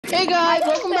Hey guys,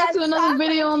 welcome back to another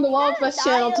video on the Wildfest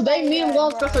channel. Today, me and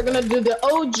Wildfest are gonna do the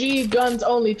OG Guns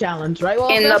Only challenge, right,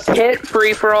 Wildfest? In the Pit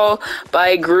Free For All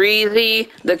by Greasy.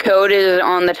 The code is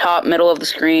on the top middle of the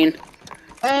screen.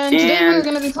 And today we're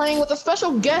gonna be playing with a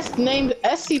special guest named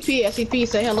SCP. SCP,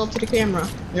 say hello to the camera.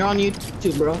 You're on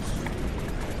YouTube, bro.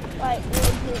 Like,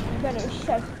 you better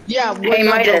shut. Yeah, we're Hey,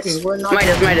 not Midas. joking. We're not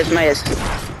Midas.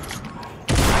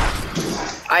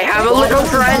 I have a little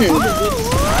friend. Yo!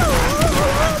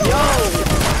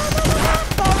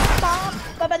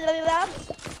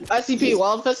 SCP,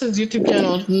 Wildfest's YouTube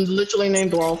channel is literally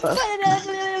named Wildfest.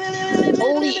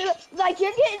 Holy. Like,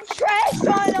 you're getting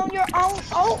trashed on your own.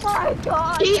 Oh my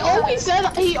god. He always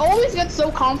gets so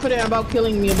confident about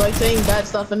killing me by saying bad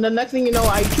stuff, and the next thing you know,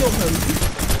 I kill him.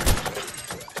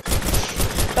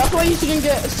 That's why you shouldn't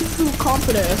get too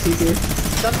confident, SCP.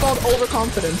 That's called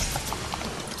overconfidence.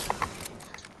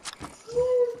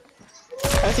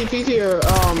 SCP here,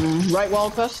 right,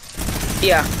 Wildfest?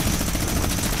 Yeah.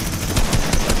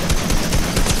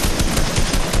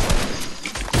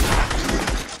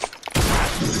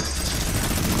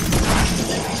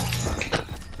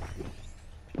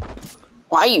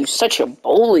 Why are you such a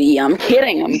bully? I'm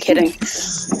kidding.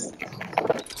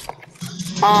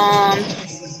 Alright,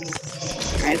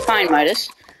 fine, Midas.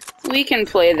 We can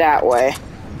play that way.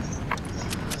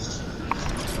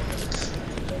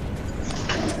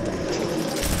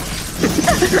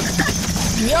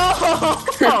 Yo!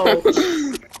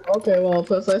 Okay,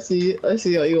 Wildfest, I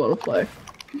see how you wanna play.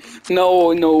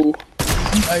 No.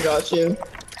 I got you.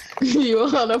 You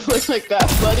wanna play like that,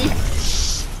 buddy?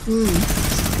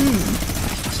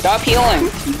 Stop healing.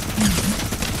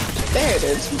 There it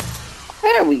is.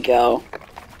 There we go.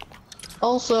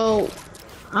 Also,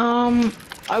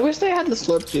 I wish they had the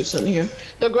slurp juice in here.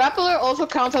 The grappler also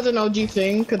counts as an OG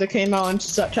thing because it came out in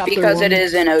chapter 1. Because it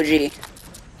is an OG.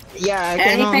 Yeah, it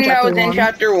came out in Anything that was in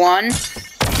chapter 1,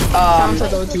 counts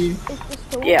as OG.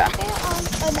 yeah.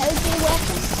 An OG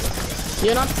weapon?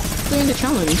 You're not doing the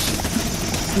challenge.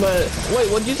 But wait,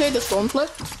 what'd you say? The storm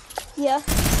flip? Yeah.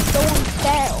 Storm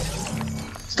Scout.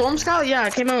 Storm Scout? Yeah,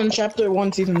 it came out in chapter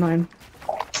 1, season 9.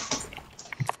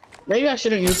 Maybe I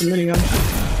shouldn't use the minigun.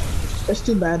 It's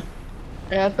too bad.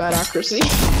 It has bad accuracy.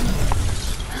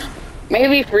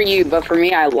 Maybe for you, but for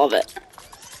me, I love it.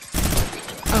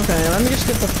 Okay, let me just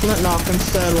get the flintlock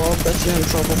instead while that's you in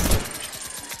trouble.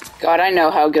 God, I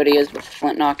know how good he is with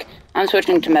Flintlock. I'm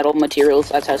switching to metal materials,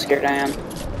 that's how scared I am.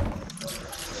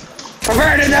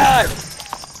 Prepare to die!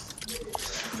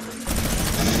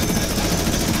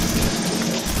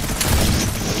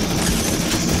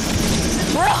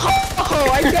 Bro,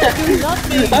 I can't do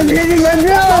nothing! I'm hitting my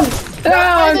drum!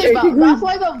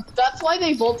 That's why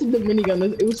they bolted the minigun.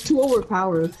 It was too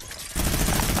overpowered.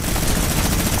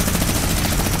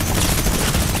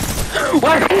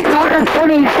 What? Not a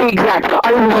funny exact.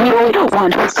 I really don't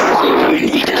want to.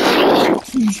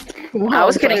 Wow, I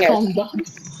was kidding.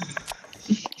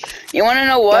 You want to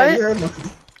know what?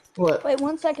 What? Wait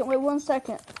 1 second.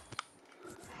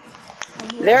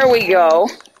 There we go.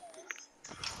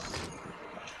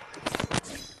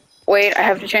 Wait, I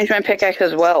have to change my pickaxe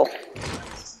as well.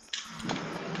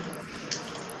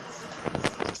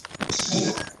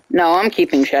 No, I'm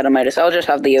keeping Shadow Midas. I'll just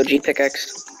have the OG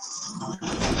pickaxe.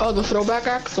 Oh, the throwback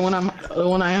axe, the one I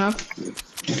have.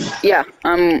 Yeah,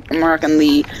 I'm rocking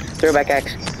the throwback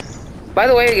axe. By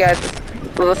the way, guys,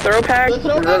 the throwback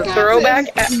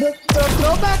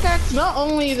axe not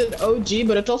only is it OG,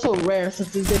 but it's also rare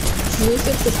since it's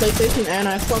exclusive to PlayStation and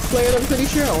Xbox players. I'm pretty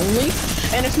sure only,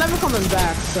 and it's never coming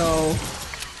back. So,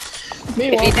 if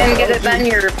you didn't get it, then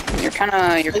you're kind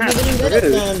of If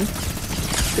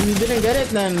you didn't get it,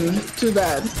 then too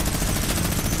bad.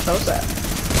 So sad.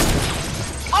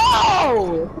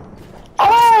 Oh!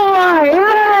 Oh my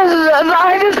goodness!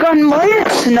 I just got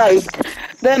Midas sniped!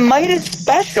 The Midas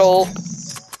special!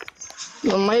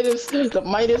 The Midas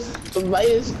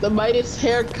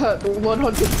haircut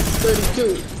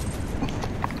 132.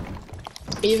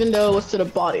 Even though it's to the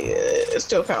body, it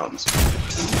still counts.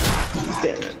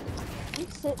 Damn it. I'm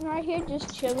sitting right here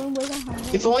just chilling with a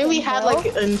homie. If only we had like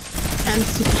an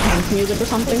intense tank music or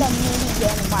something. With a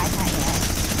minigun in my hand.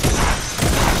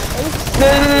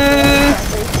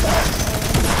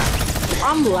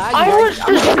 I'm lagging. I was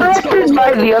distracted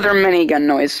by the other minigun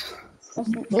noise.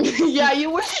 Yeah, you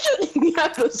wish you didn't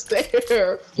have to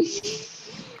stare.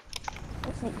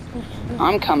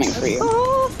 I'm coming for you.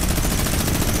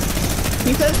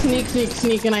 He said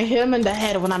sneak, and I hit him in the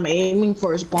head when I'm aiming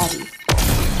for his body.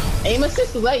 Aim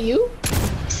assist, is that you?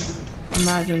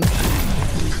 Imagine.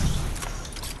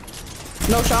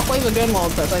 No, shockwave again,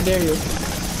 Wildfest, I dare you.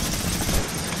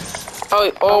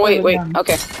 Oh, wait.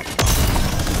 Okay.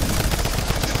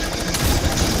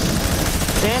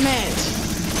 Damn it.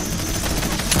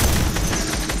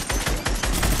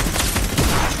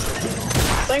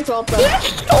 Thanks, Walter.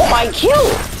 Oh my kill!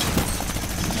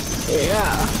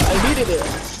 Yeah, I needed it.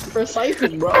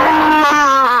 Precisely, bro.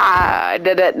 Ah! You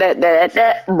remind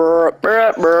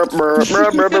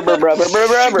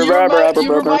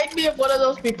me of one of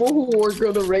those people who work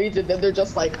for the rage and then they're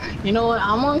just like, you know what,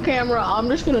 I'm on camera, I'm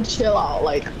just gonna chill out,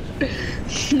 like.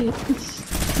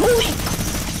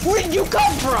 Where did you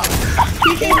come from?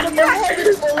 He came from the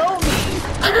heavens below me.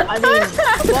 I mean,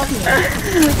 above me.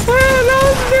 That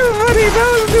was too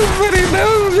funny. Oh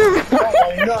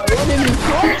no, where did he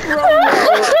come from?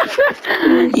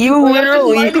 You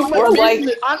literally were like,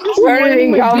 where did he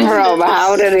come from?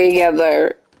 How did he get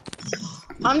there?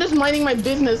 I'm just minding my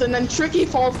business and then Tricky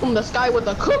falls from the sky with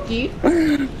a cookie.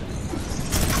 And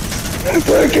he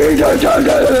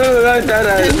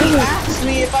asks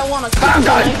me if I want a cookie and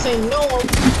I say no.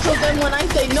 So then when I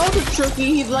say no to Tricky,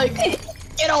 he's like,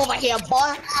 get over here,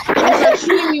 boy. And he starts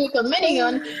shooting me with a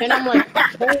minigun and I'm like,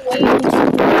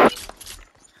 oh,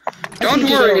 don't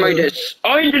worry, Midas.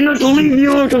 I did not leave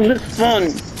you out of this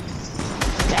fun.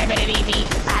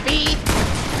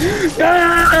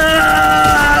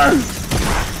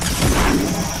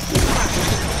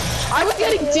 I was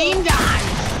getting teamed on.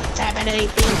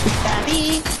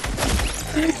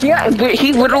 Yeah, but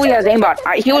he literally has aimbot.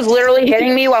 He was literally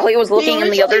hitting me while he was looking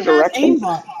in the other direction.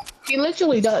 He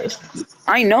literally does.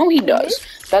 I know he does.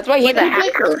 That's why he's a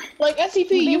hacker. Like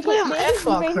SCP, you play on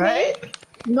Xbox, right?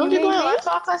 Don't you play on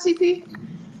Xbox, SCP?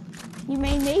 You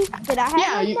mean me? Did I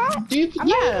have aimbot? I'm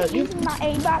using my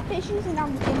aimbot fishes and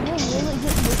I'm really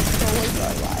getting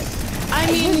destroyed. I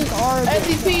mean,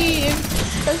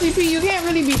 SCP, you can't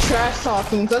really be trash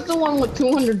talking. That's the one with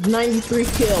 293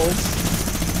 kills.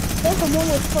 That's the one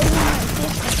with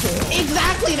 250 kills.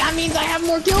 Exactly, that means I have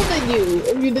more kills than you,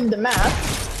 if you did the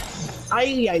math. I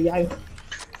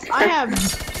have,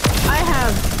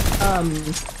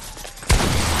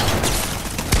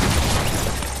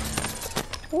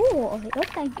 Oh, it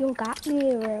looks like you got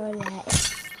me really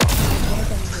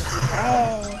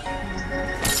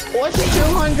what's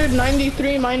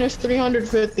 293 minus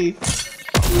 350?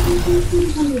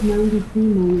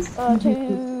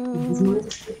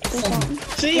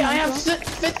 See, I have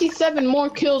 57 more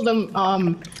kills than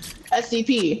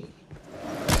SCP.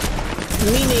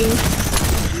 Meaning,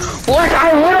 what?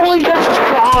 I literally just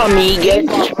saw me get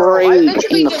sprayed in the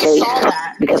face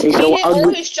because he's so hit ugly. all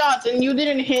his shots and you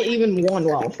didn't hit even one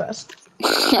Wildfest.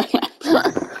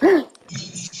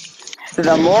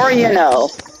 The more you know.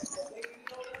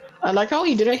 I like how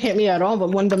he didn't hit me at all,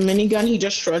 but when the minigun, he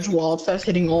just shreds Wildfest,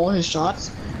 hitting all his shots.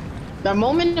 The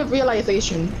moment of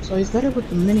realization, so he's better with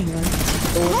the minigun.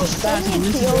 So with his stats, he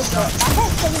uses his shots.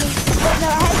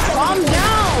 Calm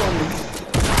down!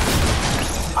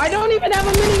 I don't even have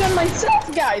a minigun myself,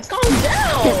 guys! Calm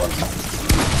down!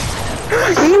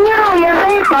 No, you're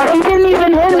right, but he didn't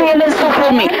even hit me and then still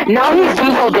killed me. Now he's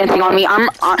default dancing on me.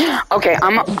 Okay,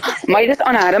 I'm Midas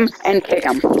on Adam and kick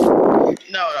him.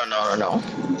 No.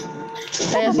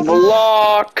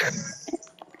 Block.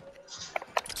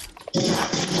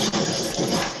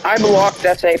 I blocked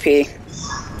SAP.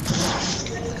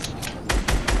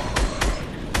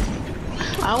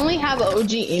 I only have OG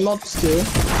emotes too.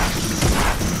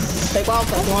 Like, wow, you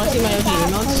wanna see my OG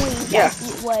emotes? Yeah.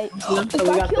 Wait, So if we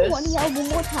I got kill this. one of y'all one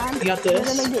more time, We got you're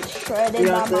this. gonna get shredded We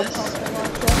by got my this. pumpkin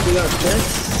launcher. We got this,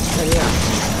 and yeah.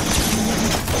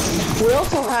 We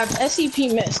also have SCP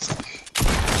Mist.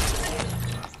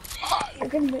 You're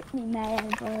gonna make me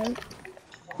mad, bro.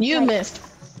 You missed.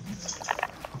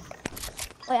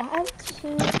 Wait, I have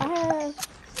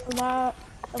a lot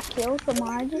of kills, but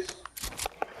mine just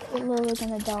literally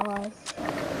gonna die.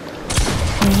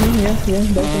 Yeah,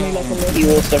 definitely like a list. You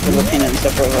will suffer the pain and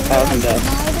suffer of 1,000 deaths.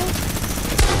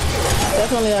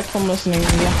 Definitely like I'm listening,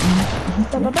 yeah.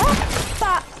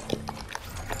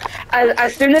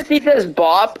 As soon as he says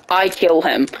bop, I kill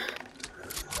him.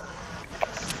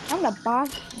 I'm a bot.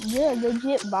 You're a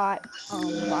legit bot. Oh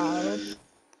wow.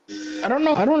 I don't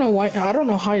know why. I don't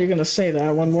know how you're gonna say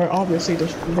that when we're obviously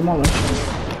just demolished.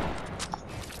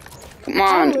 Come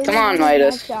on,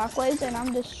 Midas. Shockwaves and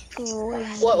I'm destroying.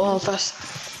 What Wildfest?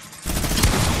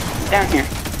 Down here.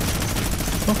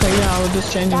 Okay, yeah, I was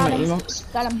just changing my Got him. emotes.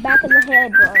 Got him back in the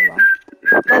head, bro.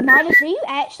 Wait, Midas, are you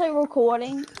actually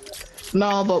recording?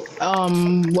 No, but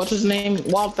what's his name?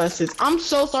 Wildfest is. I'm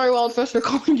so sorry, Wildfest, for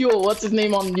calling you a what's his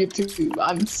name on YouTube.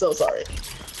 I'm so sorry.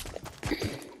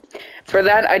 For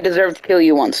that, I deserve to kill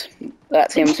you once.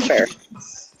 That seems fair.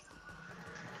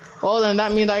 Well, then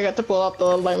that means I got to pull out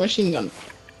the light machine gun.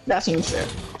 That seems fair.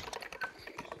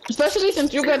 Especially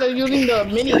since you guys are using the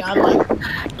minigun, like.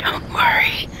 Don't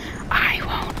worry, I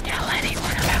won't tell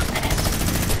anyone about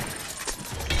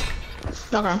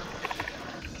this. Okay.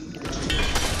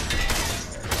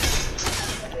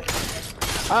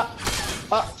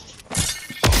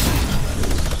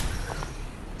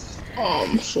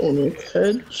 Sonic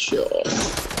headshot.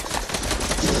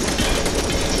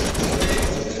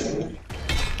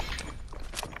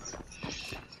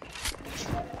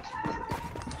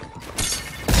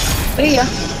 See ya.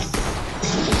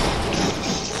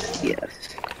 Yes.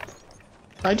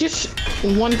 I just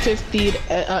 150'd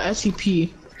SCP.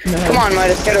 Come on,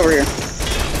 Midas, get over here.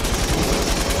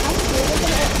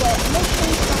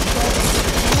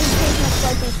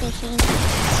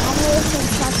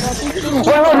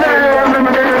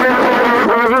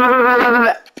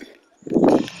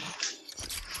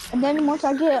 And then once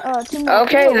I get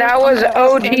okay, that was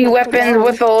OG weapons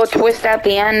with a little twist at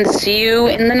the end. See you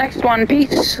in the next one.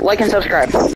 Peace. Like and subscribe.